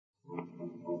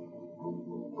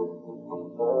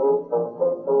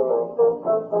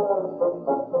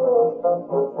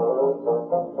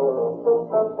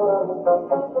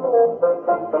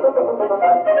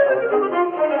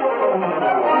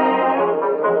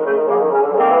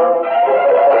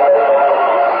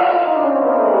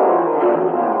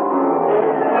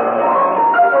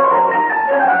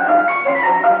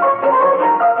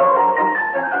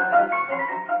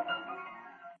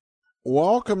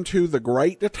welcome to the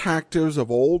Great Detectives of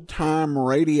Old Time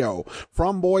Radio.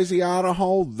 From Boise,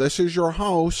 Idaho, this is your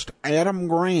host, Adam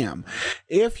Graham.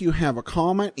 If you have a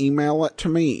comment, email it to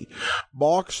me,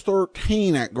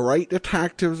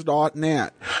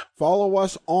 box13@greatdetectives.net. Follow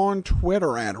us on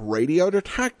Twitter at Radio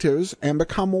Detectives and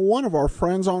become one of our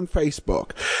friends on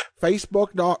Facebook,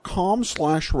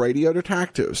 facebook.com/Radio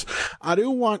Detectives. I do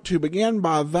want to begin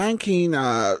by thanking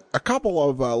a couple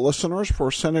of listeners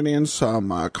for sending in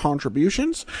some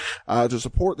contributions to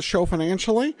support the show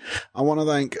financially. I want to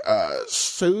thank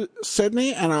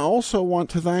Sydney, and I also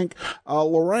want to thank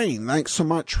Lorraine. Thanks so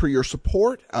much for your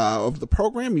support of the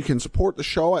program. You can support the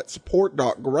show at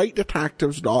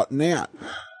support.greatdetectives.net.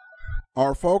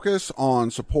 Our focus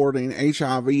on supporting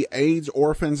HIV/AIDS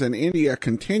orphans in India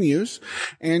continues,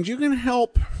 and you can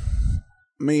help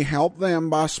me help them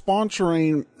by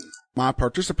sponsoring my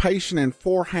participation in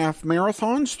 4 half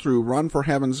marathons through Run for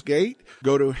Heaven's Gate.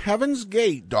 Go to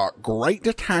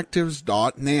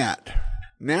heavensgate.greatdetectives.net.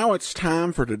 Now it's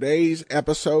time for today's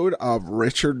episode of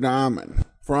Richard Diamond.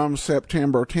 From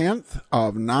September 10th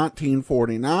of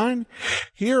 1949,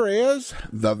 here is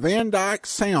the Van Dyke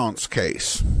Seance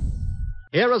case.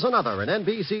 Here is another in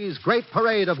NBC's great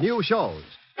parade of new shows.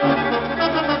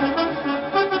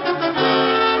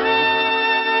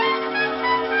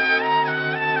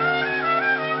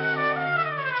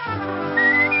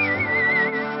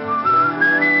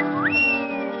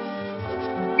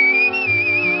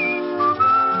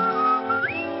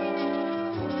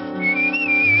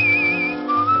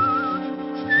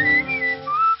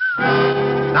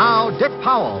 Now, Dick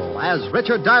Powell as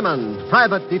Richard Diamond,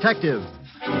 private detective.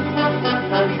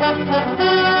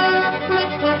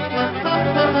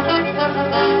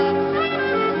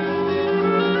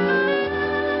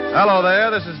 Hello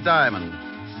there, this is Diamond.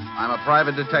 I'm a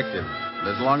private detective.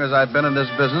 As long as I've been in this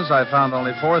business, I've found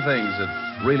only 4 things that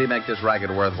really make this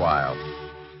racket worthwhile.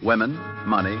 Women,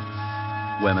 money,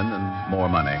 women, and more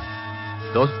money.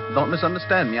 Don't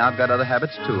misunderstand me. I've got other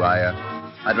habits, too. I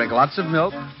drink lots of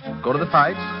milk, go to the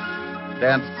fights,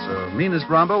 dance meanest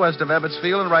rumba west of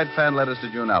Ebbetsfield, and write fan letters to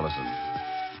June Allison.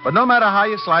 But no matter how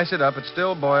you slice it up, it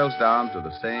still boils down to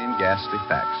the same ghastly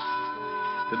facts.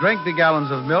 To drink the gallons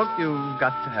of milk, you've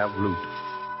got to have root.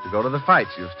 To go to the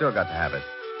fights, you've still got to have it.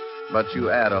 But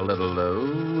you add a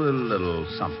little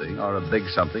something, or a big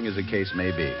something, as the case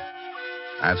may be.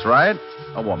 That's right,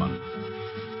 a woman.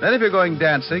 Then if you're going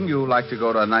dancing, you like to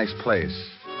go to a nice place.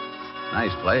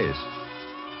 Nice place?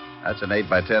 That's an 8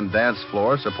 by 10 dance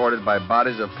floor supported by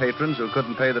bodies of patrons who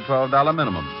couldn't pay the $12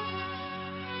 minimum.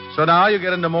 So now you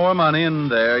get into more money,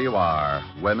 and there you are.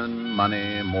 Women,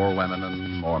 money, more women,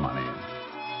 and more money.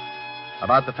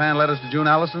 About the fan letters to June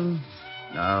Allison?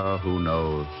 No, who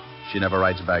knows? She never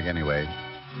writes back anyway.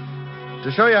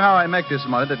 To show you how I make this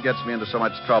money that gets me into so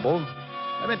much trouble,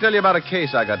 let me tell you about a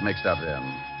case I got mixed up in.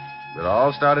 It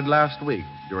all started last week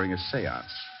during a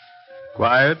seance.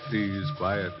 Quiet, please,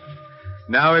 quiet.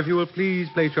 Now, if you will please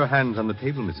place your hands on the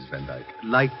table, Mrs. Van Dyke.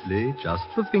 Lightly, just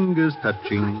the fingers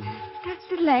touching.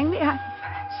 Dr. Langley, I'm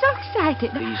so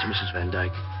excited. Please, Mrs. Van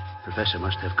Dyke. Professor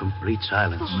must have complete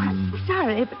silence. Oh, I'm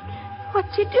sorry, but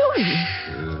what's he doing?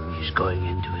 He's going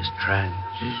into his trance.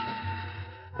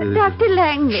 Dr.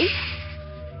 Langley.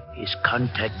 He's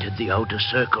contacted the outer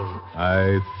circle.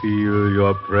 I feel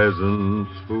your presence.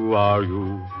 Who are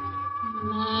you?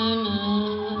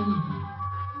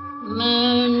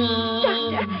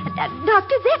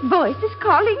 Doctor, that voice is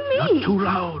calling me. Not too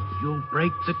loud. You'll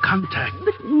break the contact.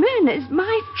 But Myrna's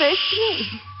my first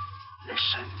name.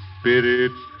 Listen.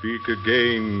 Spirit, speak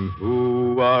again.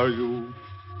 Who are you?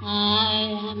 I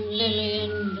am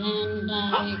Lillian Van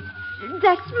Dyke.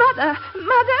 That's Mother.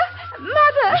 Mother.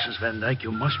 Mrs. Van Dyke,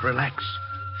 you must relax.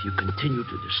 If you continue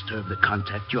to disturb the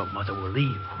contact, your mother will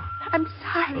leave. I'm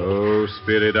sorry. Oh,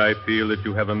 Spirit, I feel that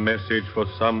you have a message for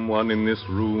someone in this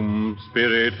room.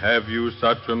 Spirit, have you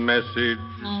such a message?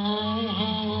 I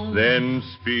have. Then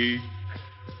speak.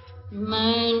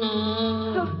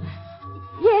 Myrna. Oh,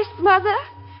 yes, Mother?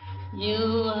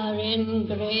 You are in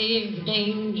grave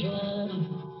danger.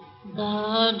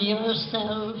 Guard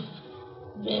yourself.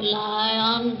 Rely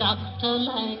on Dr.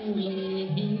 Langley.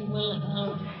 He will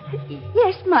help.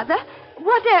 Yes, Mother.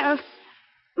 What else?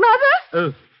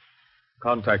 Mother?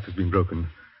 Contact has been broken.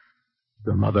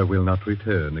 Your mother will not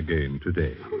return again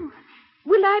today. Oh,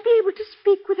 will I be able to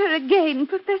speak with her again,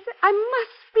 Professor? I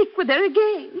must speak with her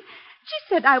again. She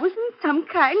said I was in some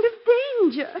kind of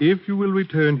danger. If you will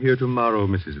return here tomorrow,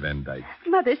 Mrs. Van Dyke.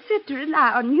 Mother said to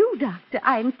rely on you, Doctor.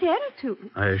 I intend to.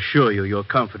 I assure you your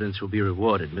confidence will be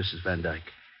rewarded, Mrs. Van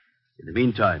Dyke. In the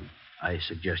meantime, I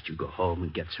suggest you go home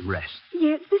and get some rest.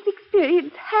 Yes, this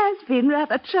experience has been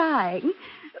rather trying.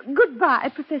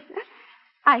 Goodbye, Professor.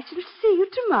 I shall see you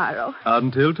tomorrow.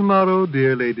 Until tomorrow,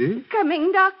 dear lady.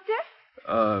 Coming,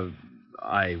 Doctor?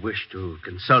 I wish to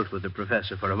consult with the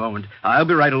professor for a moment. I'll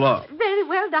be right along. Very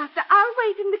well, Doctor. I'll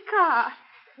wait in the car.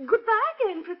 Goodbye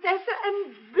again, Professor,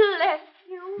 and bless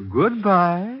you.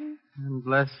 Goodbye, and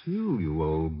bless you, you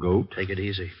old goat. Take it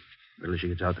easy. Until she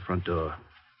gets out the front door.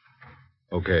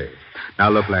 Okay. Now,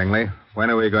 look, Langley. When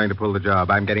are we going to pull the job?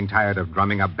 I'm getting tired of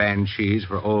drumming up banshees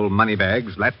for old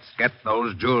moneybags. Let's get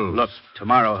those jewels. Look,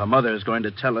 tomorrow her mother is going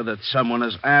to tell her that someone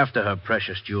is after her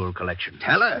precious jewel collection.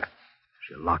 Tell her?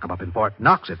 She'll lock him up in Fort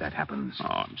Knox if that happens. Oh,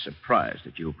 I'm surprised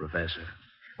at you, Professor.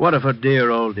 What if her dear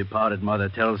old departed mother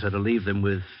tells her to leave them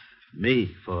with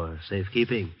me for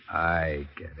safekeeping? I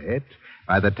get it.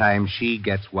 By the time she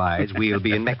gets wise, we'll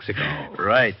be in Mexico.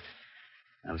 Right.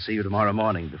 I'll see you tomorrow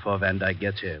morning before Van Dyke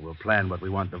gets here. We'll plan what we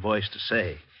want the voice to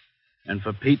say. And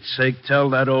for Pete's sake,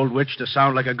 tell that old witch to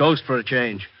sound like a ghost for a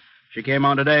change. She came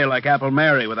on today like Apple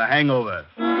Mary with a hangover.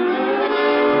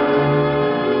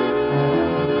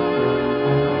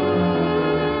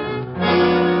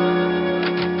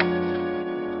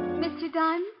 Mr.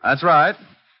 Diamond? That's right.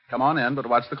 Come on in, but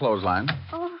watch the clothesline.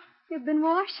 Oh, you've been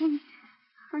washing.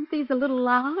 Aren't these a little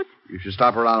loud? You should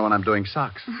stop around when I'm doing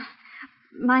socks.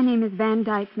 My name is Van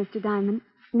Dyke, Mr. Diamond.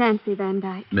 Nancy Van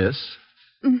Dyke. Miss?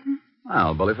 Mm-hmm.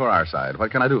 Well, bully for our side.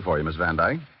 What can I do for you, Miss Van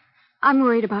Dyke? I'm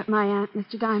worried about my aunt,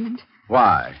 Mr. Diamond.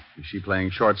 Why? Is she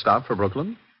playing shortstop for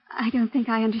Brooklyn? I don't think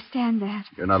I understand that.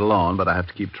 You're not alone, but I have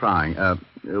to keep trying.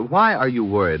 Why are you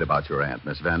worried about your aunt,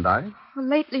 Miss Van Dyke? Well,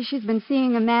 lately she's been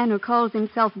seeing a man who calls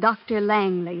himself Dr.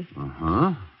 Langley.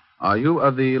 Uh-huh. Are you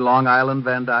of the Long Island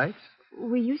Van Dykes?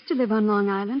 We used to live on Long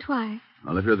Island. Why?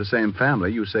 Well, if you're the same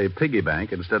family, you say piggy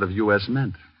bank instead of U.S.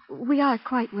 Mint. We are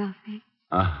quite wealthy.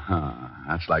 Uh-huh.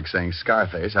 That's like saying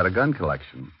Scarface had a gun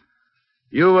collection.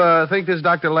 You think this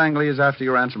Dr. Langley is after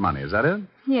your aunt's money, is that it?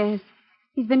 Yes.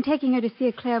 He's been taking her to see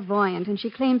a clairvoyant, and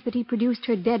she claims that he produced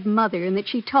her dead mother and that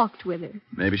she talked with her.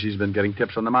 Maybe she's been getting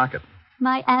tips on the market.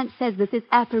 My aunt says that this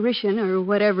apparition, or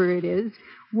whatever it is,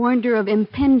 warned her of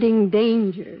impending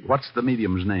danger. What's the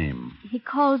medium's name? He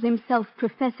calls himself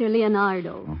Professor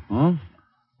Leonardo. Uh-huh.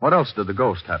 What else did the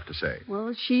ghost have to say?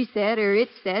 Well, she said, or it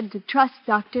said, to trust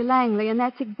Dr. Langley, and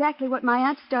that's exactly what my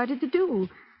aunt started to do.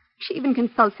 She even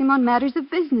consults him on matters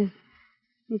of business.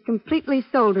 He's completely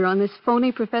sold her on this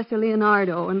phony Professor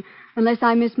Leonardo, and unless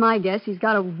I miss my guess, he's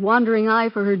got a wandering eye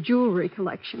for her jewelry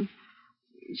collection.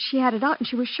 She had it out, and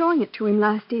she was showing it to him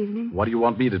last evening. What do you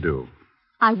want me to do?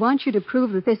 I want you to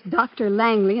prove that this Dr.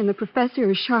 Langley and the professor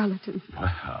are charlatans.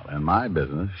 Well, in my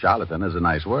business, charlatan is a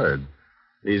nice word.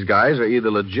 These guys are either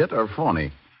legit or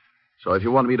phony. So if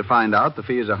you want me to find out, the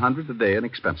fee is $100 a day in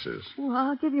expenses. Well,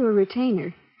 I'll give you a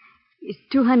retainer. Is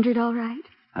 $200 all right?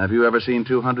 Have you ever seen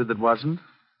 200 that wasn't?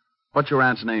 What's your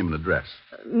aunt's name and address?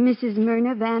 Mrs.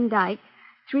 Myrna Van Dyke,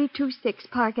 326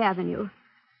 Park Avenue.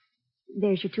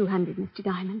 There's your $200, Mr.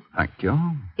 Diamond. Thank you.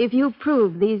 If you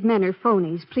prove these men are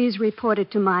phonies, please report it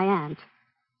to my aunt.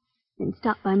 Then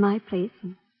stop by my place,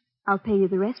 and I'll pay you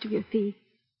the rest of your fee.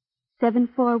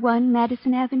 741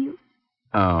 Madison Avenue?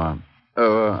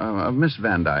 Miss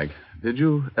Van Dyke, did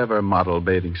you ever model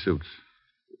bathing suits?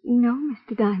 No,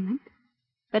 Mr. Diamond.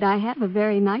 But I have a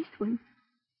very nice one.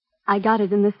 I got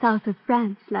it in the south of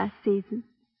France last season.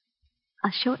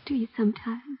 I'll show it to you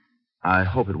sometime. I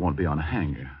hope it won't be on a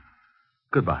hanger.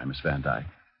 Goodbye, Miss Van Dyke.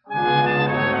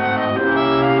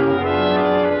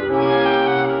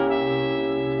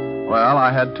 Well,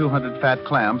 I had 200 fat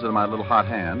clams in my little hot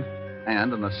hand,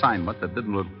 and an assignment that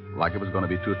didn't look like it was going to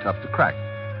be too tough to crack.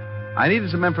 I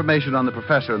needed some information on the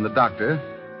professor and the doctor,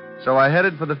 so I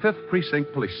headed for the 5th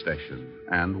Precinct Police Station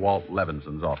and Walt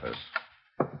Levinson's office.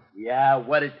 Yeah,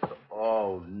 what is...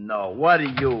 Oh, no. What do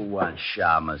you want,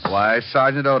 Shamus? Why,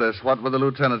 Sergeant Otis, what will the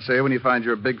lieutenant say when he finds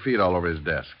your big feet all over his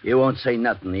desk? He won't say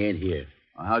nothing. He ain't here.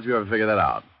 Well, how'd you ever figure that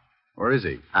out? Where is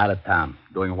he? Out of town.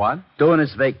 Doing what? Doing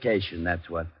his vacation, that's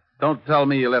what. Don't tell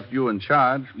me he left you in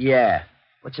charge. Yeah.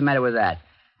 What's the matter with that?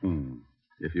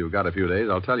 If you've got a few days,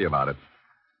 I'll tell you about it.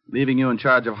 Leaving you in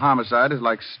charge of homicide is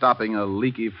like stopping a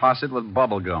leaky faucet with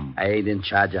bubble gum. I ain't in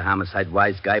charge of homicide,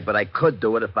 wise guy, but I could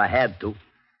do it if I had to.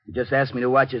 He just asked me to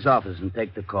watch his office and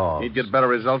take the call. He'd get better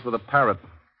results with a parrot.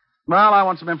 Well, I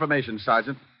want some information,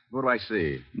 Sergeant. What do I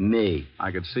see? Me.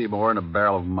 I could see more in a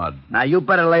barrel of mud. Now, you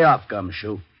better lay off,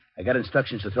 Gumshoe. I got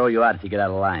instructions to throw you out if you get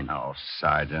out of line. Oh,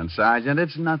 Sergeant,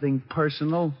 it's nothing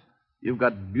personal. You've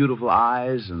got beautiful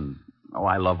eyes, and,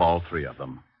 I love all three of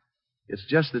them. It's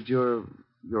just that you're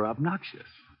obnoxious.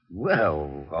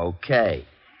 Well, okay.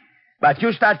 But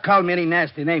you start calling me any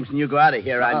nasty names and you go out of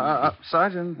here,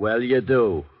 Sergeant. Well, you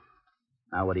do.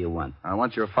 Now, what do you want? I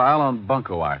want your file on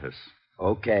buncoitis.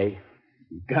 Okay.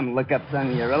 You gonna look up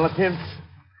some of your relatives?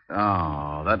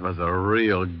 Oh, that was a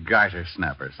real garter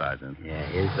snapper, Sergeant. Yeah,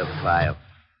 here's the file.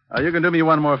 You can do me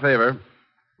one more favor.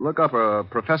 Look up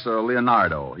Professor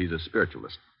Leonardo. He's a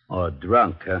spiritualist. Oh,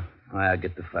 drunk, huh? I'll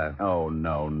get the file. Oh,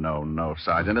 no,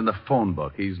 Sergeant. In the phone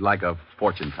book. He's like a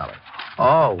fortune teller.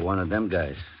 Oh, one of them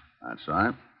guys. That's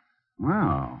right.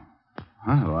 Wow.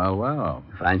 Well.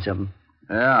 Find something?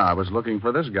 Yeah, I was looking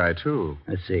for this guy, too.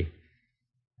 Let's see.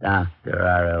 Dr.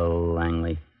 R.L.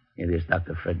 Langley. Alias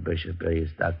Dr. Fred Bishop.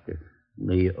 Alias Dr.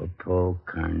 Leopold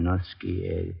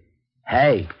Karnowski.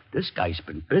 Hey, this guy's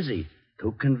been busy.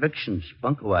 2 convictions.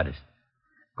 Buncoitis.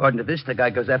 According to this, the guy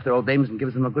goes after old dames and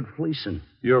gives them a good fleecing.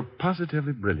 You're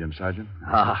positively brilliant, Sergeant.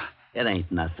 It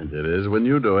ain't nothing. It is when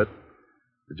you do it.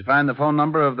 Did you find the phone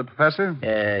number of the professor?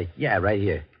 Yeah, right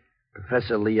here.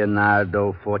 Professor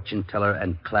Leonardo, fortune teller,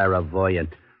 and clairvoyant.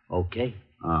 Okay?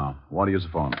 Oh, want to use the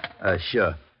phone?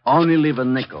 Sure. Only leave a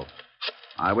nickel.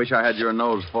 I wish I had your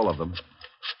nose full of them.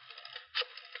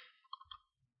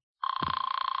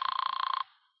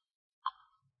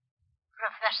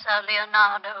 Professor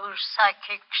Leonardo's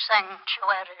Psychic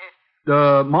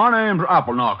Sanctuary. My name's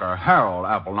Appleknocker, Harold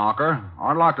Appleknocker.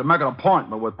 I'd like to make an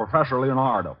appointment with Professor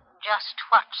Leonardo. Just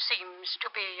what seems to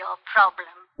be your problem?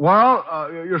 Well,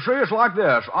 you see, it's like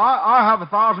this. I have a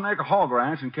 1,000-acre hog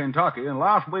ranch in Kentucky, and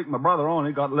last week my brother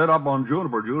Oney got lit up on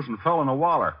juniper juice and fell in a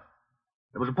water.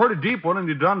 It was a pretty deep one, and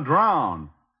he done drowned.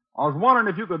 I was wondering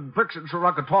if you could fix it so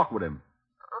I could talk with him.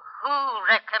 Who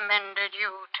recommended you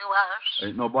to us?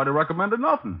 Ain't nobody recommended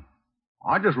nothing.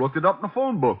 I just looked it up in the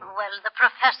phone book. Well, the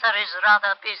professor is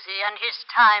rather busy, and his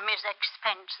time is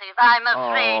expensive. I'm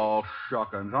afraid... Oh,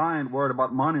 shuckins. I ain't worried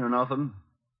about money or nothing.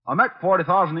 I make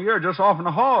 $40,000 a year just off in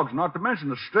the hogs, not to mention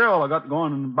the still I got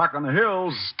going back on the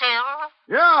hills. Still?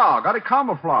 Yeah, I got it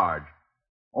camouflaged.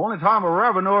 Only time a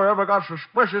revenuer ever got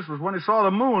suspicious was when he saw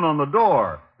the moon on the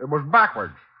door. It was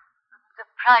backwards. The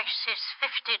price is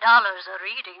 $50 a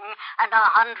reading, and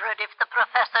 $100 if the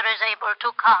professor is able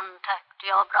to contact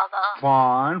your brother.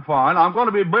 Fine. I'm going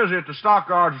to be busy at the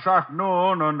stockyards this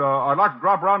afternoon, and I'd like to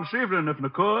drop around this evening if I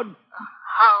could.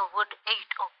 How would 8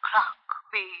 o'clock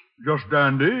be? Just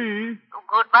dandy.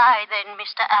 Goodbye, then,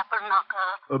 Mr.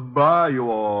 Appleknocker. Bye, you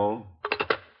all.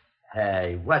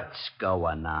 Hey, what's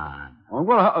going on?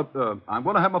 I'm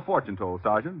gonna have my fortune told,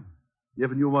 Sergeant.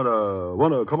 If you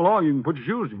wanna come along, you can put your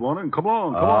shoes if you want, and come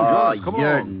along, John. Come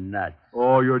you're along. Nuts.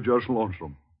 Oh, you're just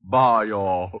lonesome. Bye,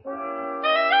 y'all.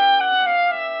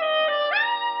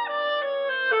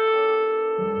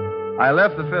 I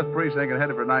left the 5th Precinct and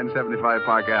headed for 975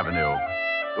 Park Avenue.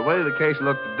 The way the case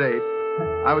looked to date,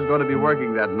 I was going to be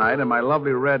working that night, and my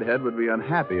lovely redhead would be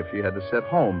unhappy if she had to sit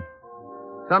home.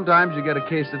 Sometimes you get a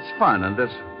case that's fun, and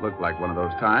this looked like one of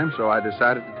those times, so I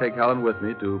decided to take Helen with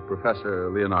me to Professor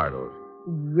Leonardo's.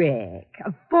 Rick,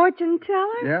 a fortune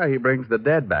teller? Yeah, he brings the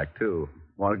dead back, too.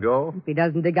 Want to go? If he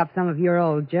doesn't dig up some of your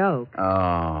old jokes.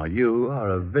 Oh, you are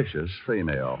a vicious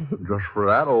female. Just for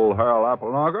that, old Harold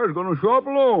Appleknocker is going to show up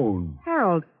alone.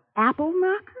 Harold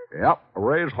Appleknocker? Yep,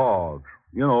 raise hogs.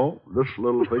 You know, this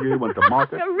little figure went to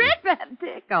market. Rick, that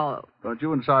tickle. Don't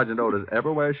you and Sergeant Otis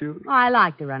ever wear shoes? Oh, I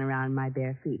like to run around in my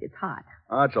bare feet. It's hot.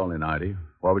 That's only 90.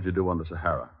 What would you do on the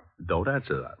Sahara? Don't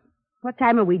answer that. What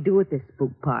time will we do at this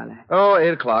spook parlor? Oh, 8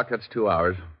 o'clock. That's 2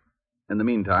 hours. In the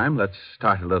meantime, let's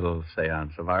start a little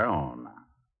seance of our own.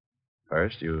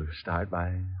 First, you start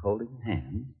by holding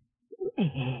hands. Rick.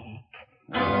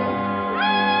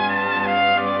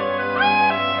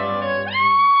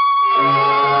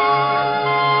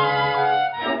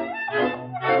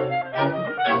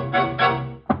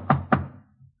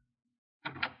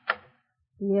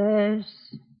 Yes.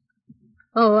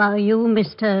 Oh, are you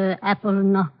Mr.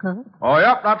 Appleknocker? Oh,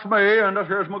 yep, that's me, and this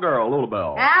here's my girl,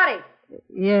 Lulabelle. Howdy.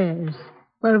 Yes.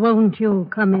 Well, won't you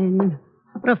come in?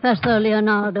 Professor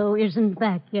Leonardo isn't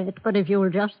back yet, but if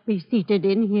you'll just be seated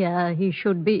in here, he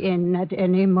should be in at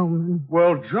any moment.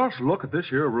 Well, just look at this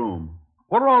here room.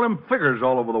 What are all them figures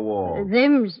all over the wall?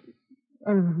 Those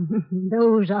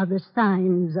are the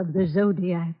signs of the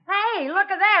zodiac. Hey, look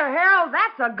at there, Harold.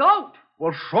 That's a goat.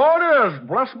 Well, so it is.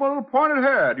 Bless my little pointed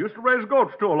head. Used to raise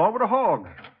goats, too, along with the hogs.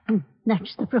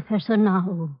 That's the professor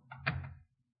now.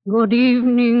 Good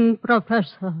evening,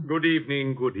 Professor. Good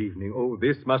evening. Oh,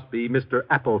 this must be Mr.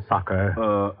 Applesucker.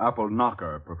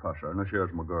 Appleknocker, Professor, and this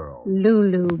here's my girl.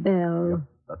 Lulu Bell. Yep,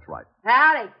 that's right.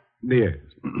 Howdy. Yes.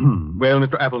 Well,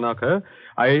 Mr. Appleknocker,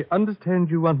 I understand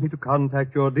you want me to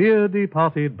contact your dear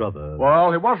departed brother.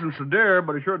 Well, he wasn't so dear,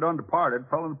 but he sure done departed.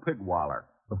 Fell in a pig waller.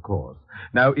 Of course.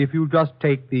 Now, if you just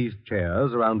take these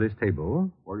chairs around this table.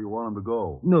 Where do you want them to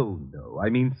go? No. I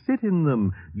mean, sit in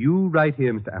them. You right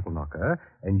here, Mr. Appleknocker,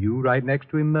 and you right next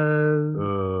to him,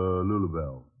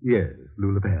 Lulabelle. Yes,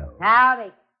 Lulabelle.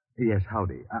 Howdy. Yes,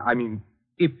 howdy. I mean,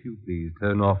 if you please,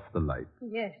 turn off the light.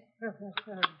 Yes,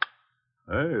 Professor.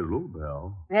 Hey,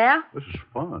 Lulabelle. Yeah? This is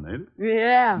fun, ain't it?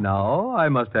 Yeah. Now, I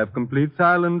must have complete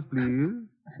silence, please.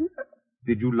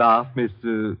 Did you laugh,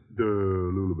 Mr.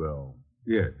 Lulabelle.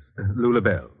 Yes,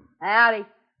 Lulabelle. Howdy.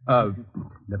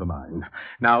 Never mind.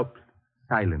 Now,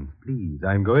 silence, please.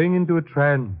 I'm going into a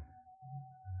trance.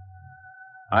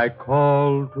 I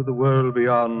call to the world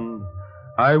beyond.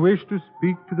 I wish to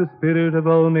speak to the spirit of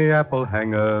only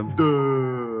Applehanger.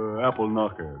 Apple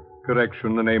Knocker.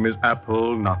 Correction, the name is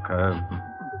Appleknocker.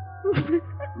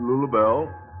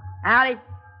 Lulabelle. Howdy.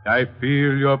 I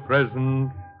feel your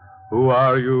presence. Who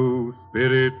are you,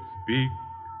 spirit? Speak.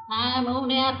 I'm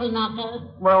only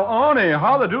Appleknocker. Well, Oni,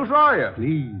 how the deuce are you?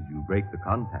 Please, you break the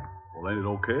contact. Well, ain't it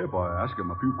okay if I ask him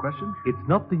a few questions? It's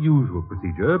not the usual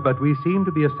procedure, but we seem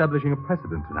to be establishing a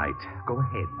precedent tonight. Go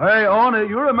ahead. Hey, Oni,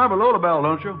 you remember Lulabelle,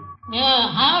 don't you? Yeah,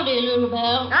 howdy,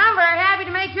 Lulabelle. I'm very happy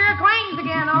to make your acquaintance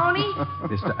again, Oni.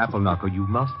 Mr. Appleknocker, you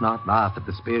must not laugh at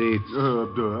the spirits.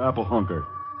 Apple Hunker.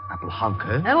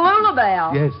 Applehunker? And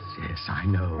Lulabelle. Yes, I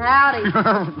know. Howdy.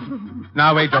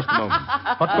 Now, wait just a moment.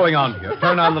 What's going on here?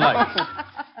 Turn on the lights.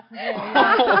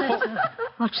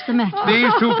 What's the matter?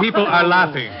 These two people are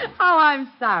laughing. Oh, I'm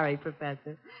sorry,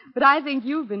 Professor. But I think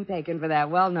you've been taken for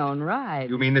that well-known ride.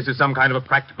 You mean this is some kind of a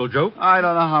practical joke? I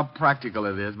don't know how practical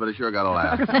it is, but it sure got a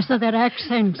laugh. Professor, their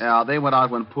accents. Yeah, they went out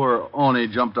when poor Oni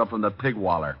jumped up from the pig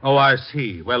waller. Oh, I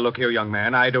see. Well, look here, young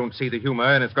man. I don't see the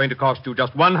humor, and it's going to cost you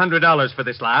just $100 for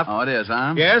this laugh. Oh, it is,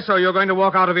 huh? Yes, or you're going to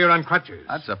walk out of here on crutches.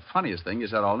 That's the funniest thing you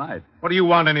said all night. What do you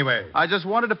want, anyway? I just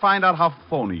wanted to find out how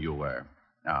phony you were.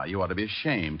 Now, you ought to be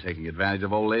ashamed taking advantage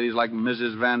of old ladies like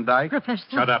Mrs. Van Dyke. Professor.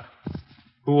 Shut up.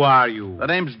 Who are you? The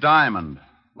name's Diamond.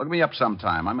 Look me up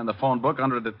sometime. I'm in the phone book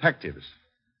under detectives.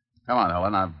 Come on,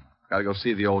 Helen. I've got to go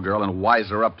see the old girl and wise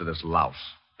her up to this louse.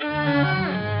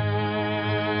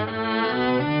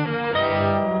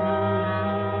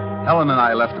 Helen and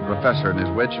I left the professor and his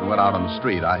witch and went out on the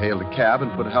street. I hailed a cab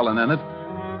and put Helen in it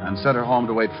and sent her home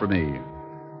to wait for me.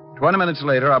 20 minutes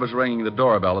later, I was ringing the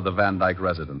doorbell of the Van Dyke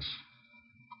residence.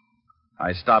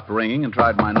 I stopped ringing and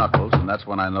tried my knuckles, and that's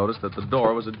when I noticed that the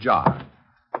door was ajar.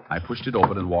 I pushed it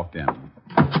open and walked in.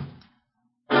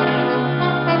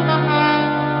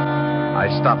 I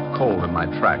stopped cold in my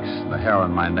tracks. The hair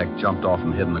on my neck jumped off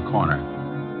and hid in the corner.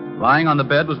 Lying on the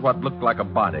bed was what looked like a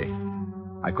body.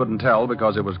 I couldn't tell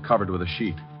because it was covered with a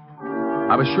sheet.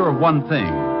 I was sure of one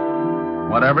thing.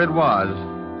 Whatever it was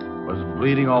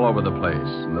bleeding all over the place,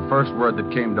 and the first word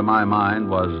that came to my mind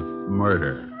was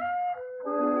murder.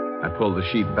 I pulled the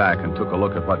sheet back and took a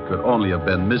look at what could only have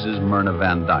been Mrs. Myrna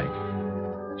Van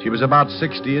Dyke. She was about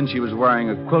 60, and she was wearing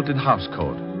a quilted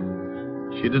housecoat.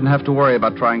 She didn't have to worry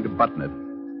about trying to button it,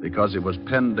 because it was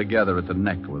pinned together at the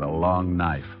neck with a long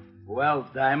knife. Well,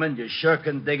 Diamond, you sure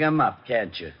can dig him up,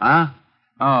 can't you? Huh?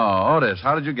 Oh, Otis,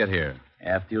 how did you get here?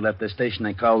 After you left the station,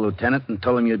 I called Lieutenant and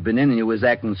told him you'd been in and you was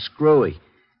acting screwy.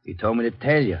 He told me to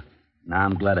tell you. Now,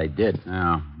 I'm glad I did.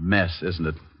 Oh, mess, isn't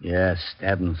it? Yeah,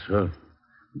 stabbed in the throat.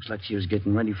 Looks like she was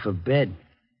getting ready for bed.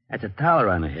 That's a towel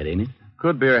around her head, ain't it?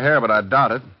 Could be her hair, but I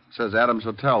doubt it. It says Adams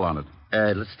Hotel on it.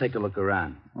 Let's take a look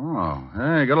around. Oh,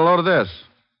 hey, get a load of this.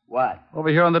 What? Over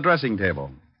here on the dressing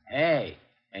table. Hey,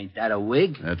 ain't that a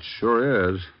wig? It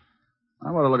sure is.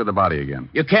 I want to look at the body again.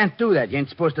 You can't do that. You ain't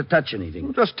supposed to touch anything.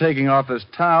 I'm just taking off this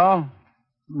towel.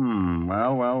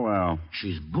 Well.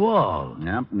 She's bald.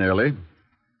 Yep, nearly.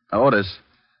 Otis,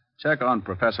 check on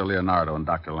Professor Leonardo and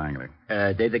Dr. Langley.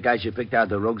 They the guys you picked out of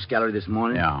the Rogues Gallery this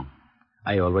morning? Yeah.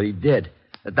 I already did.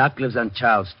 The doc lives on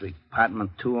Charles Street,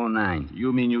 apartment 209.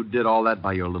 You mean you did all that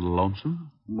by your little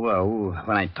lonesome? Well,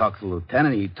 when I talked to the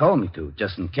lieutenant, he told me to,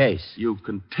 just in case. You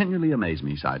continually amaze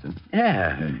me, Sergeant.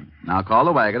 Yeah. Now call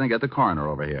the wagon and get the coroner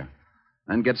over here.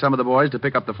 Then get some of the boys to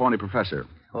pick up the phony professor.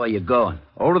 Where you going?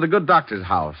 Over to the good doctor's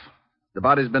house. The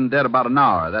body's been dead about an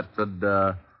hour. That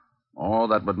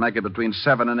would make it between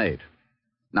 7 and 8.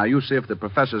 Now, you see if the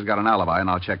professor's got an alibi, and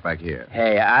I'll check back here.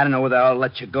 Hey, I don't know whether I'll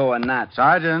let you go or not.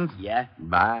 Sergeant. Yeah?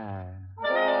 Bye.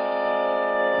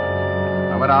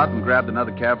 I went out and grabbed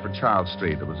another cab for Charles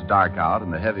Street. It was dark out,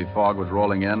 and the heavy fog was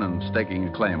rolling in and staking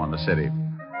a claim on the city.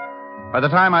 By the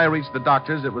time I reached the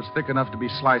doctor's, it was thick enough to be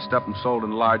sliced up and sold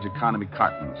in large economy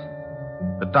cartons.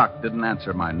 The doc didn't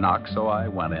answer my knock, so I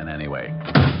went in anyway.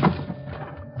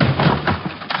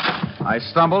 I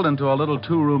stumbled into a little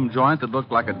two-room joint that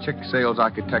looked like a chick sales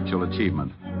architectural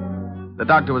achievement. The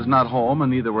doctor was not home,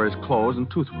 and neither were his clothes and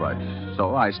toothbrush,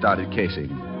 so I started casing.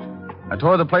 I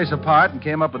tore the place apart and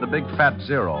came up with a big fat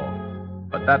 0.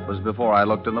 But that was before I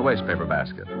looked in the wastepaper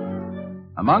basket.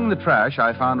 Among the trash,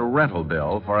 I found a rental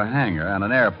bill for a hangar and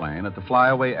an airplane at the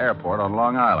flyaway airport on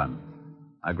Long Island.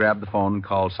 I grabbed the phone and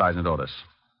called Sergeant Otis.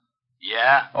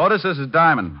 Yeah? Otis, this is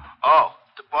Diamond. Oh,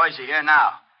 the boys are here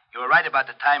now. You were right about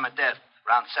the time of death,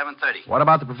 around 7:30. What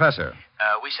about the professor?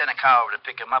 We sent a car over to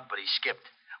pick him up, but he skipped.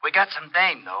 We got some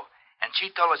dame, though, and she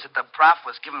told us that the prof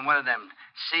was giving one of them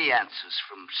seances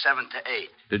from 7 to 8.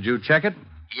 Did you check it?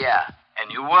 Yeah,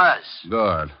 and you was.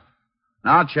 Good.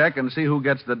 Now check and see who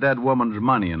gets the dead woman's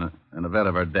money in event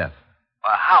of her death.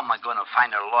 Well, how am I going to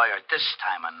find her lawyer at this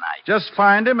time of night? Just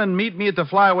find him and meet me at the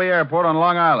flyaway airport on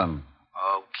Long Island.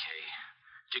 Okay.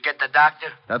 Did you get the doctor?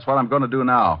 That's what I'm going to do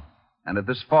now. And if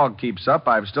this fog keeps up,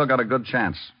 I've still got a good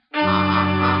chance.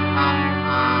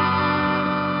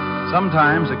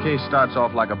 Sometimes a case starts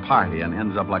off like a party and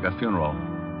ends up like a funeral.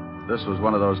 This was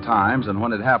one of those times, and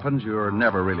when it happens, you're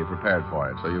never really prepared for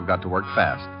it, so you've got to work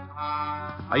fast.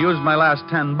 I used my last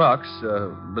 $10,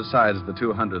 besides the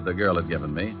 200 the girl had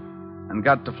given me, and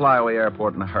got to Flyaway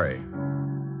Airport in a hurry.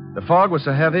 The fog was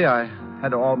so heavy, I had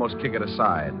to almost kick it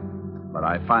aside, but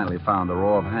I finally found a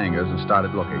row of hangars and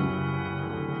started looking.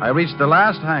 I reached the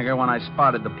last hangar when I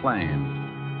spotted the plane.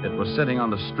 It was sitting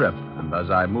on the strip, and as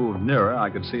I moved nearer,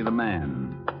 I could see the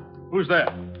man. Who's there?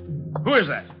 Who is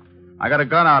that? I got a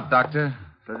gun out, Doctor,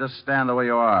 so just stand the way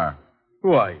you are.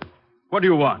 Who are you? What do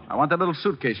you want? I want that little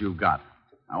suitcase you've got.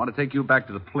 I want to take you back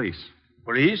to the police.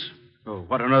 Police? Oh,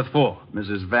 what on earth for?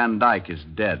 Mrs. Van Dyke is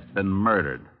dead, been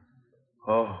murdered.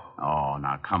 Oh. Oh,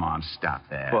 now, come on, stop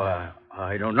there. Well,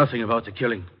 I know nothing about the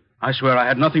killing. I swear I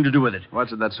had nothing to do with it.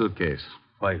 What's in that suitcase?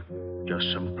 Why,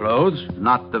 just some clothes.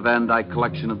 Not the Van Dyke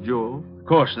collection of jewels? Of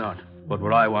course not. What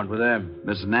would I want with them?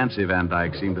 Miss Nancy Van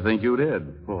Dyke seemed to think you did.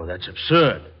 Oh, that's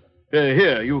absurd.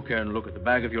 Here, you can look at the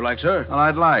bag if you like, sir. Well,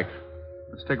 I'd like.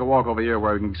 Let's take a walk over here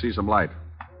where we can see some light.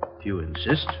 If you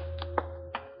insist.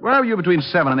 Where were you between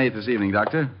 7 and 8 this evening,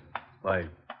 Doctor? Why,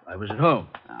 I was at home.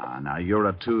 Ah, now, you're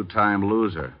a two-time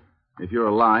loser. If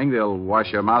you're lying, they'll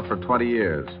wash your mouth for 20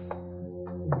 years.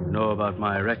 You know about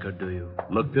my record, do you?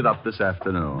 Looked it up this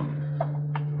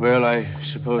afternoon. Well, I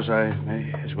suppose I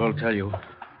may as well tell you.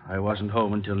 I wasn't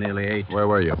home until nearly 8. Where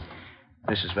were you?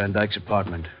 Mrs. Van Dyke's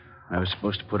apartment. I was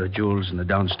supposed to put her jewels in the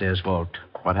downstairs vault.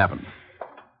 What happened?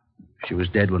 She was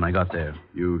dead when I got there.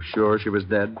 You sure she was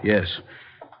dead? Yes. She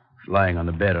was lying on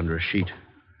the bed under a sheet.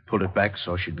 Pulled it back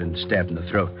so she'd been stabbed in the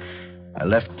throat. I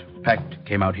left, packed,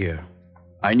 came out here.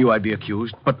 I knew I'd be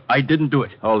accused, but I didn't do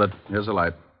it. Hold it. Here's the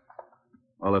light.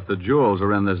 Well, if the jewels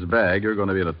are in this bag, you're going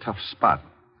to be in a tough spot.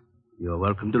 You're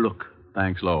welcome to look.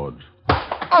 Thanks, loads.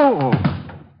 Oh!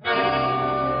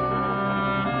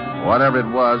 Whatever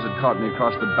it was, it caught me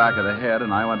across the back of the head,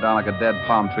 and I went down like a dead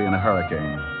palm tree in a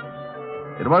hurricane.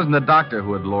 It wasn't the doctor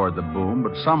who had lowered the boom,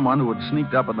 but someone who had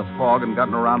sneaked up in the fog and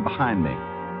gotten around behind me.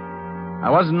 I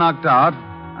wasn't knocked out,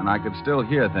 and I could still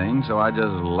hear things, so I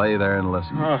just lay there and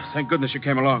listened. Oh, thank goodness you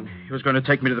came along. He was going to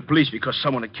take me to the police because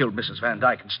someone had killed Mrs. Van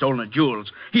Dyke and stolen her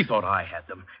jewels. He thought I had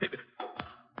them.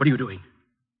 What are you doing?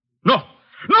 No!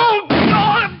 No!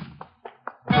 No!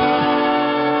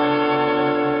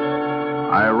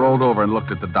 I rolled over and looked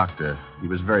at the doctor. He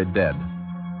was very dead.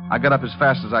 I got up as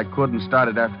fast as I could and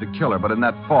started after the killer, but in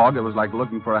that fog, it was like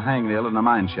looking for a hangnail in a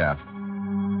mine shaft.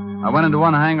 I went into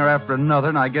one hangar after another,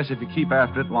 and I guess if you keep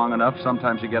after it long enough,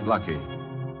 sometimes you get lucky.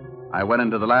 I went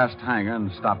into the last hangar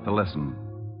and stopped to listen.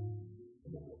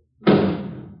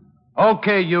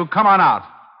 Okay, you, come on out.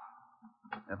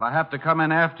 If I have to come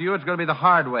in after you, it's going to be the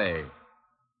hard way.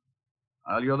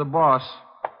 Well, you're the boss.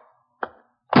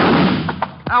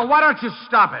 Now, why don't you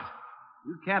stop it?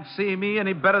 You can't see me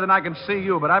any better than I can see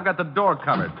you, but I've got the door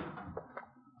covered.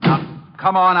 Now,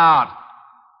 come on out.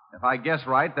 If I guess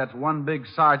right, that's one big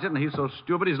sergeant, and he's so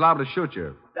stupid he's liable to shoot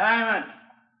you. Diamond!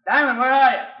 Diamond, where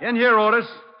are you? In here, Otis.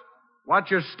 Watch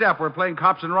your step. We're playing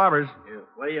cops and robbers.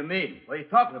 What do you mean? What are you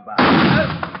talking about?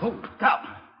 Oh, stop.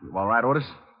 You all right, Otis?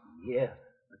 Yeah,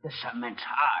 but this cement's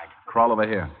hard. Crawl over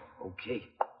here. Okay.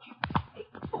 Hey,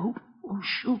 who's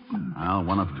shooting? Well,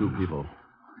 one of two people.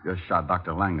 Just shot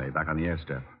Dr. Langley back on the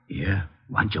airstrip. Yeah?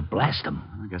 Why don't you blast him?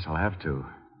 I guess I'll have to.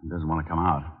 He doesn't want to come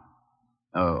out.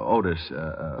 Otis,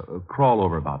 crawl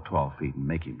over about 12 feet and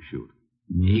make him shoot.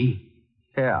 Me?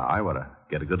 Yeah, I ought to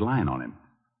get a good line on him.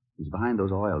 He's behind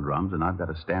those oil drums, and I've got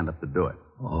to stand up to do it.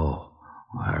 Oh,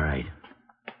 all right.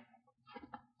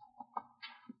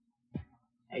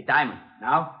 Hey, Diamond,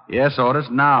 now? Yes, Otis,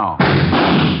 now.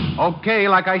 Okay,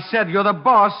 like I said, you're the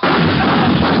boss.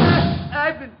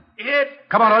 I've been hit.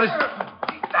 Come on, Otis.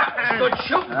 Good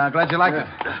shoot. Glad you liked it.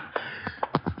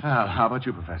 Well, how about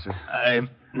you, Professor? I'm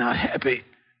not happy.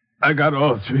 I got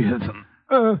all three of them.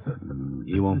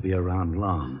 He won't be around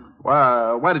long.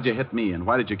 Well, why did you hit me, and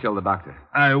why did you kill the doctor?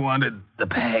 I wanted the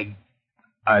bag.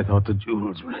 I thought the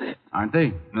jewels were in it. Aren't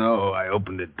they? No, I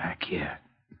opened it back here.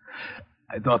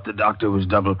 I thought the doctor was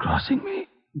double-crossing me.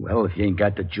 Well, if you ain't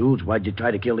got the jewels, why'd you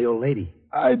try to kill the old lady?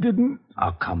 I didn't.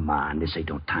 Oh, come on. This ain't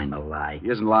no time to lie. He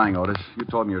isn't lying, Otis. You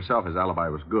told me yourself his alibi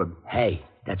was good. Hey,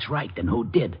 that's right. Then who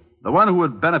did? The one who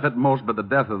would benefit most by the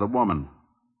death of the woman.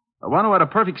 The one who had a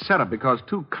perfect setup because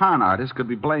two con artists could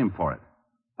be blamed for it.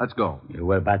 Let's go.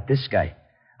 What about this guy?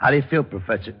 How do you feel,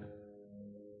 Professor?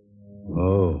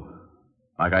 Oh.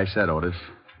 Like I said, Otis,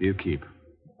 you keep.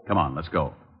 Come on, let's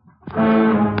go.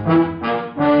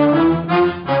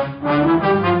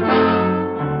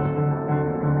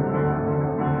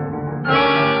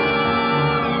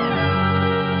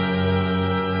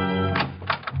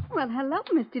 Well, hello,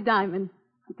 Mr. Diamond.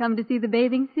 You come to see the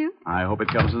bathing suit? I hope it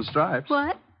comes in stripes.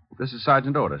 What? This is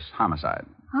Sergeant Otis, homicide.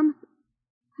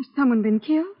 Has someone been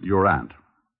killed? Your aunt.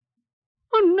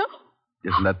 Oh, no.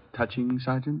 Isn't that touching,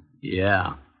 Sergeant?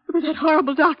 Yeah. But that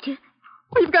horrible doctor.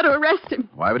 We've got to arrest him.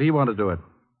 Why would he want to do it?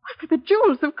 For the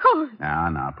jewels, of course.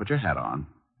 Now, put your hat on.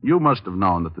 You must have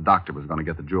known that the doctor was going to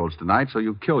get the jewels tonight, so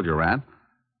you killed your aunt,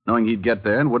 knowing he'd get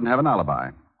there and wouldn't have an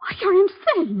alibi. Why, you're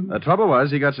insane. The trouble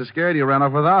was, he got so scared he ran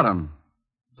off without him.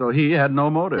 So he had no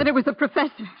motive. That it was the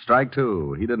professor. Strike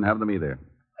two. He didn't have them either.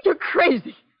 You're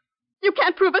crazy. You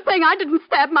can't prove a thing. I didn't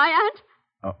stab my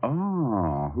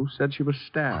aunt. Who said she was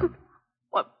stabbed?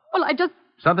 Well, I just...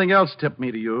 Something else tipped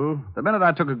me to you. The minute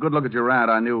I took a good look at your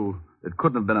aunt, I knew it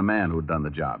couldn't have been a man who'd done the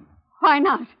job. Why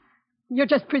not? You're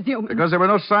just presuming. Because there were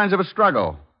no signs of a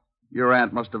struggle. Your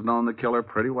aunt must have known the killer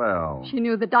pretty well. She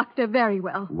knew the doctor very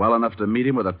well. Well enough to meet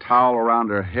him with a towel around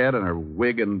her head and her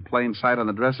wig in plain sight on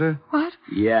the dresser? What?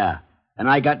 Yeah. And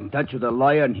I got in touch with a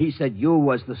lawyer, and he said you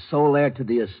was the sole heir to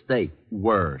the estate.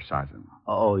 Were, Sergeant.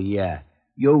 Oh, yeah.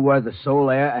 You were the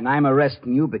sole heir, and I'm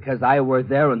arresting you because I were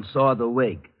there and saw the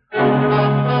wig.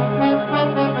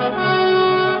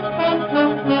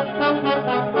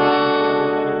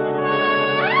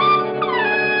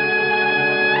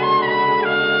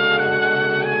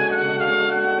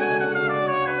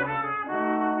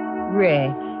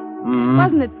 Rick,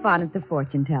 wasn't it fun at the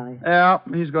fortune teller? Yeah,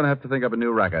 he's going to have to think up a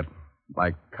new racket,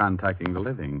 like contacting the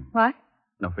living. What?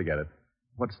 No, forget it.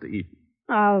 What's to eat?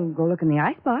 I'll go look in the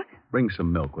icebox. Bring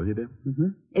some milk, will you, dear? Mm-hmm.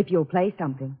 If you'll play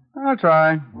something. I'll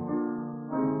try.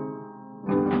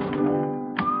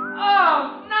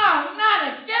 Oh, no,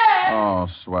 not again! Oh,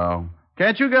 swell.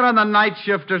 Can't you get on the night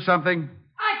shift or something?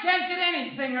 I can't get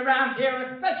anything around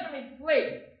here, especially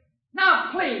sleep. Now,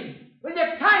 please, will you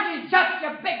kindly shut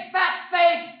your big fat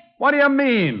face? What do you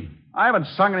mean? I haven't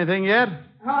sung anything yet.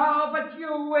 Oh, but you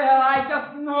will. I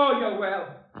just know you will.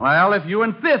 Well, if you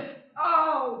insist.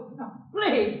 Oh, no,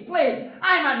 please, please.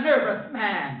 I'm a nervous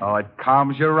man. Oh, it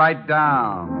calms you right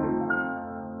down.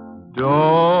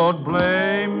 Don't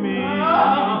blame me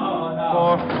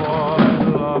for falling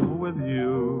in love with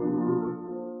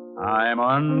you. I'm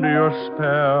under your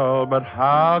spell, but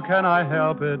how can I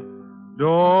help it?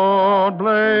 Don't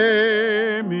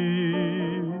blame me.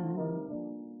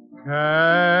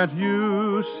 Can't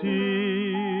you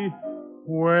see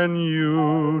when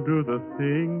you do the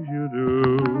things you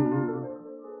do?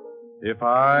 If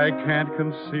I can't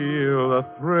conceal the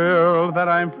thrill that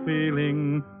I'm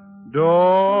feeling,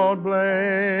 don't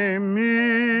blame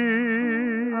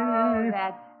me. Oh,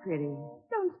 that's pretty.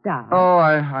 Don't stop. Oh,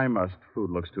 I must. Food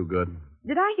looks too good.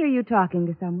 Did I hear you talking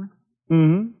to someone?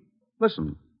 Mm-hmm.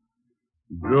 Listen.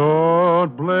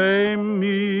 Don't blame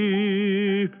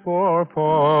me for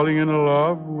falling in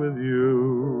love with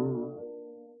you.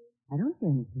 I don't hear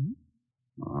anything.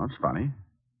 Oh, that's funny.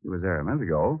 He was there a minute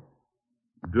ago.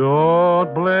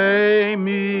 Don't blame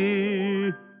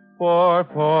me for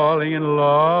falling in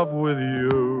love with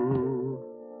you.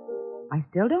 I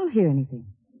still don't hear anything.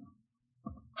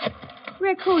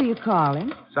 Rick, who are you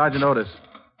calling? Sergeant Otis.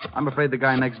 I'm afraid the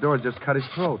guy next door just cut his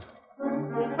throat.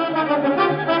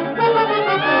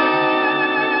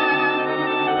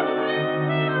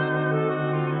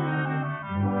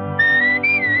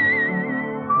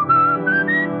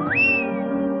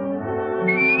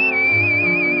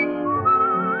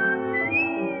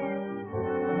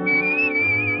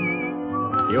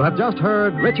 You have just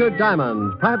heard Richard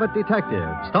Diamond, Private Detective,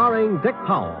 starring Dick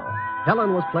Powell.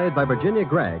 Helen was played by Virginia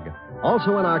Gregg.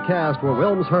 Also in our cast were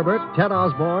Wilms Herbert, Ted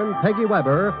Osborne, Peggy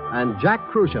Weber, and Jack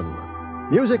Crucian.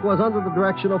 Music was under the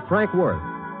direction of Frank Worth.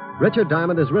 Richard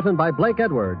Diamond is written by Blake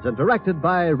Edwards and directed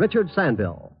by Richard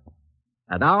Sandville.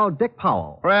 And now, Dick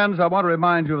Powell. Friends, I want to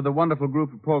remind you of the wonderful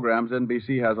group of programs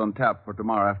NBC has on tap for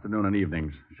tomorrow afternoon and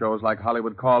evenings. Shows like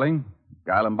Hollywood Calling,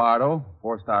 Guy Lombardo,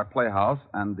 Four-Star Playhouse,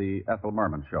 and The Ethel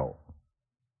Merman Show.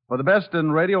 For the best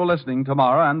in radio listening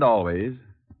tomorrow and always,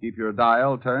 keep your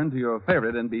dial turned to your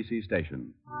favorite NBC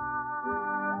station.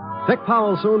 Dick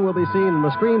Powell soon will be seen in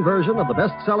the screen version of the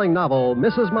best-selling novel,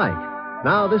 Mrs. Mike.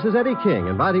 Now, this is Eddie King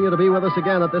inviting you to be with us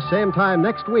again at this same time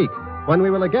next week, when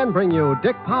we will again bring you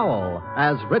Dick Powell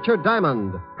as Richard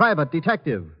Diamond, private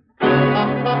detective.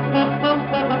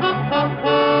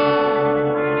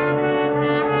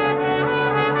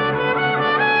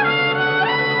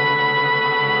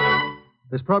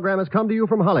 This program has come to you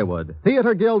from Hollywood.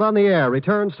 Theater Guild on the Air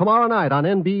returns tomorrow night on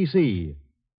NBC.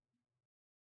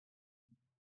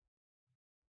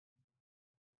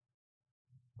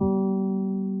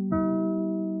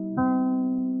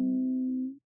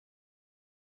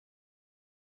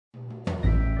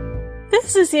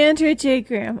 This is Andrea J.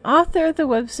 Graham, author of the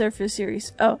Web Surfer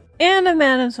series. Oh, and a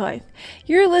Madam's Wife.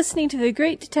 You're listening to the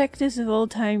Great Detectives of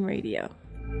Old Time Radio.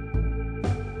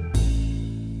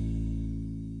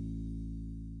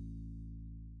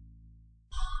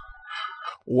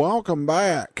 Welcome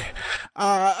back.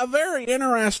 A very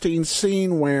interesting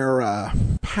scene where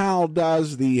Powell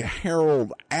does the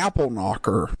Harold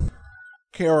Appleknocker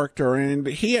character, and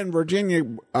he and Virginia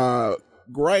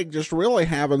Gregg just really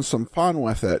having some fun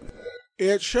with it.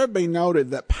 It should be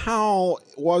noted that Powell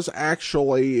was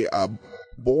actually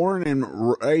born and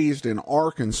raised in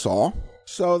Arkansas,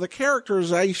 so the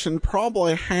characterization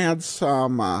probably had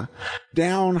some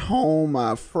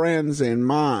down-home friends in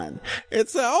mind.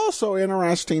 It's also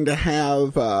interesting to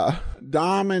have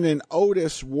Diamond and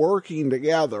Otis working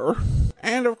together.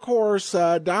 And, of course,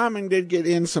 Diamond did get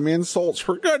in some insults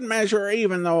for good measure,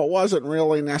 even though it wasn't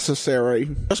really necessary,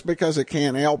 just because he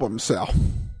can't help himself.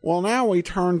 Well, now we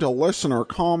turn to listener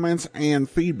comments and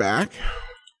feedback.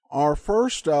 Our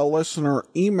first listener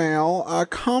email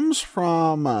comes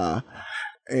from a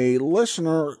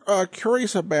listener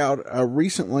curious about a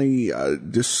recently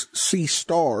deceased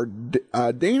star.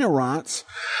 Dana writes,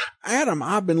 Adam,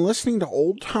 I've been listening to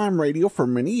old-time radio for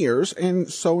many years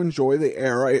and so enjoy the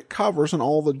era it covers and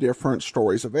all the different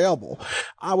stories available.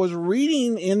 I was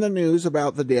reading in the news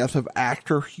about the death of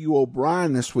actor Hugh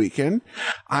O'Brien this weekend.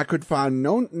 I could find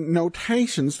no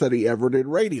notations that he ever did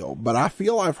radio, but I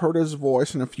feel I've heard his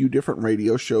voice in a few different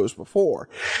radio shows before.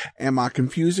 Am I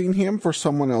confusing him for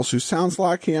someone else who sounds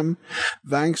like him?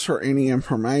 Thanks for any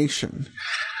information.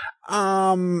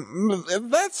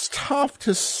 That's tough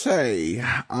to say,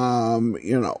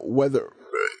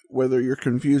 whether you're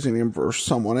confusing him for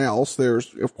someone else.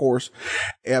 There's, of course,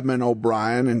 Edmund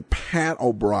O'Brien and Pat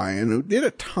O'Brien, who did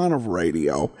a ton of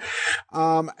radio.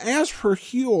 As for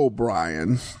Hugh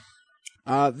O'Brien,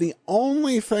 the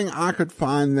only thing I could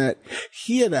find that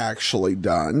he had actually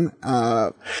done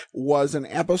was an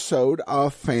episode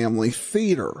of Family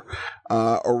Theater.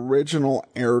 Original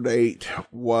air date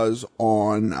was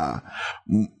on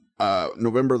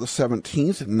November the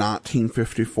 17th,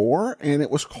 1954, and it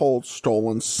was called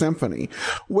Stolen Symphony,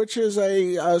 which is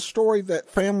a story that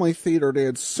Family Theater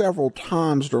did several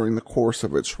times during the course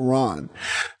of its run.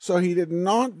 So he did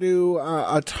not do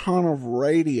a ton of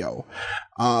radio.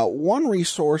 One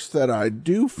resource that I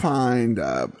do find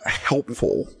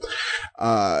helpful,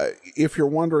 if you're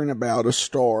wondering about a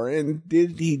star and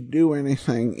did he do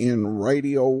anything in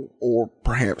radio or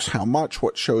perhaps how much,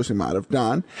 what shows he might have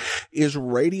done, is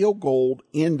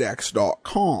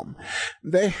RadioGoldIndex.com.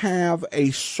 They have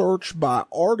a search by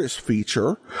artist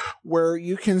feature where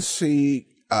you can see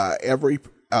every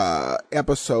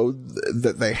episode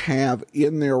that they have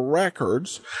in their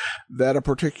records that a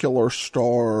particular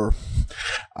star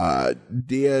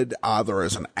did either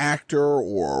as an actor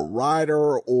or a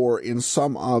writer or in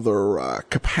some other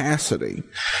capacity.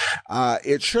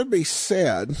 It should be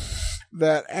said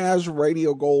that as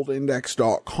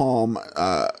RadioGoldIndex.com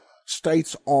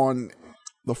states on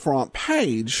the front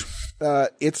page,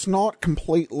 it's not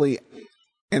completely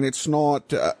and it's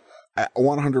not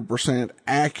 100%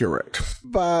 accurate,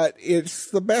 but it's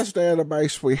the best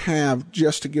database we have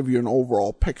just to give you an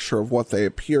overall picture of what they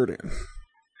appeared in.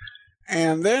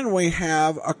 And then we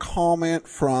have a comment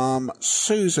from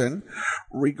Susan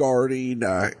regarding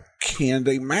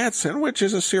Candy Matson, which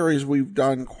is a series we've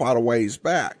done quite a ways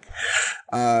back.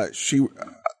 She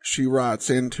writes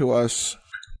into us,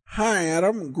 Hi,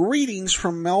 Adam. Greetings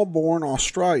from Melbourne,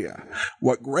 Australia.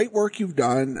 What great work you've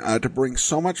done to bring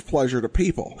so much pleasure to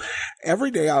people.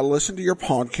 Every day I listen to your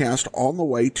podcast on the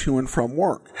way to and from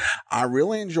work. I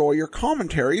really enjoy your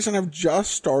commentaries and have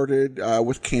just started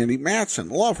with Candy Matson.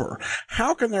 Love her.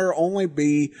 How can there only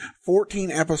be 14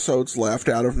 episodes left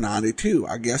out of 92?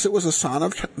 I guess it was a sign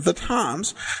of the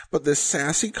times, but this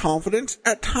sassy, confident,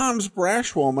 at times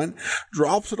brash woman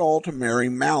drops it all to marry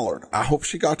Mallard. I hope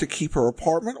she got to keep her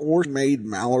apartment or made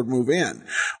Mallard move in.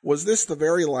 Was this the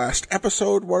very last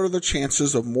episode? What are the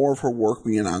chances of more of her work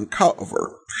being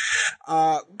uncovered?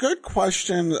 Good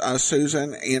question,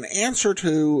 Susan. In answer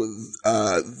to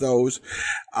those,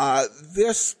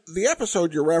 the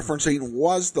episode you're referencing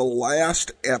was the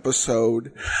last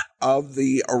episode of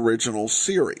the original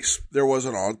series. There was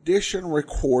an audition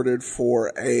recorded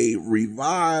for a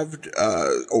revived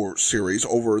series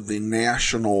over the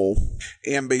national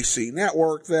NBC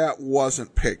network that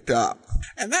wasn't picked up.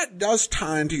 And that does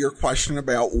tie into your question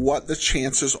about what the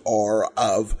chances are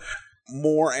of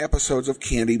more episodes of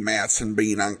Candy Matson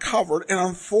being uncovered. And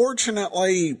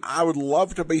unfortunately, I would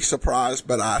love to be surprised,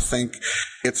 but I think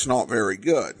it's not very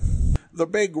good. The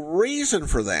big reason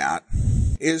for that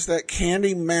is that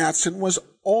Candy Matson was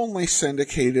only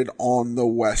syndicated on the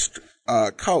West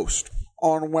Coast,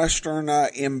 on Western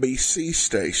NBC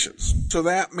stations. So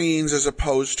that means, as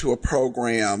opposed to a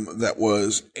program that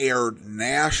was aired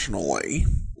nationally,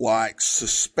 like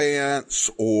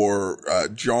Suspense or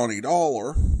Johnny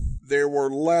Dollar, there were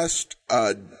less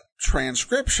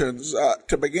transcriptions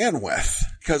to begin with,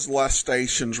 because less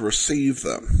stations received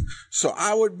them. So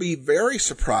I would be very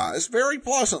surprised, very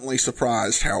pleasantly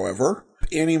surprised, however,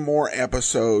 any more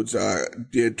episodes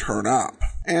did turn up.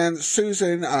 And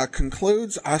Susan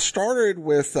concludes, I started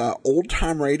with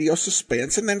old-time radio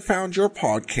suspense and then found your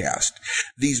podcast.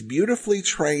 These beautifully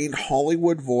trained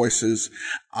Hollywood voices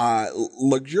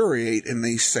luxuriate in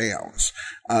these sounds.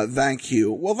 Thank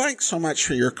you. Well, thanks so much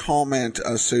for your comment,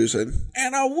 Susan.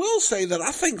 And I will say that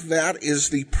I think that is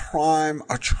the prime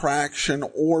attraction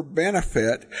or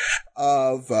benefit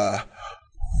of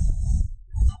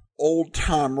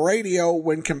old-time radio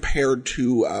when compared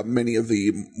to many of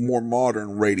the more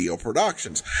modern radio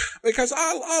productions. Because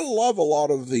I love a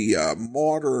lot of the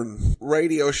modern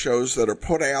radio shows that are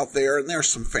put out there, and there's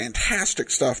some fantastic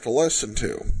stuff to listen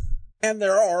to. And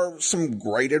there are some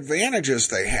great advantages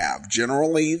they have.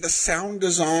 Generally, the sound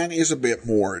design is a bit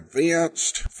more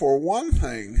advanced, for one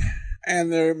thing,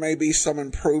 and there may be some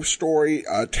improved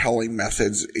storytelling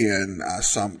methods in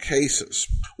some cases.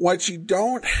 What you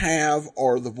don't have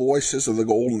are the voices of the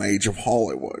golden age of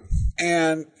Hollywood,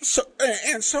 and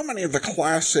so many of the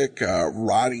classic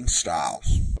writing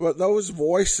styles. But those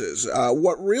voices,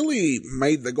 what really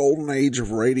made the golden age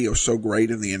of radio so great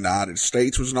in the United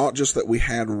States was not just that we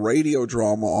had radio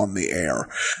drama on the air,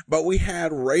 but we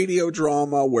had radio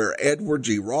drama where Edward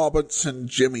G. Robinson,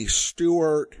 Jimmy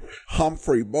Stewart,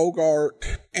 Humphrey Bogart,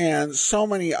 and so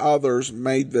many others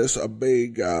made this a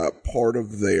big part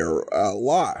of their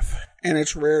life. And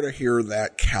it's rare to hear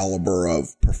that caliber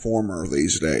of performer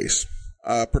these days,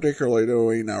 particularly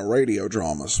doing radio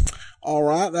dramas. All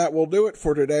right, that will do it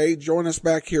for today. Join us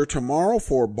back here tomorrow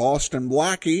for Boston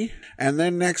Blackie, and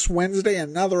then next Wednesday,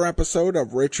 another episode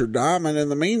of Richard Diamond. In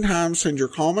the meantime, send your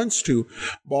comments to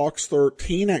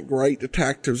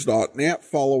box13@greatdetectives.net.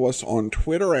 Follow us on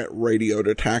Twitter @Radio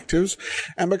Detectives,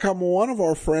 and become one of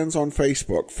our friends on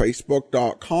Facebook,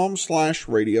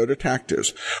 facebook.com/Radio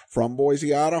Detectives. From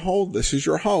Boise, Idaho, this is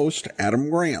your host,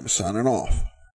 Adam Graham, signing off.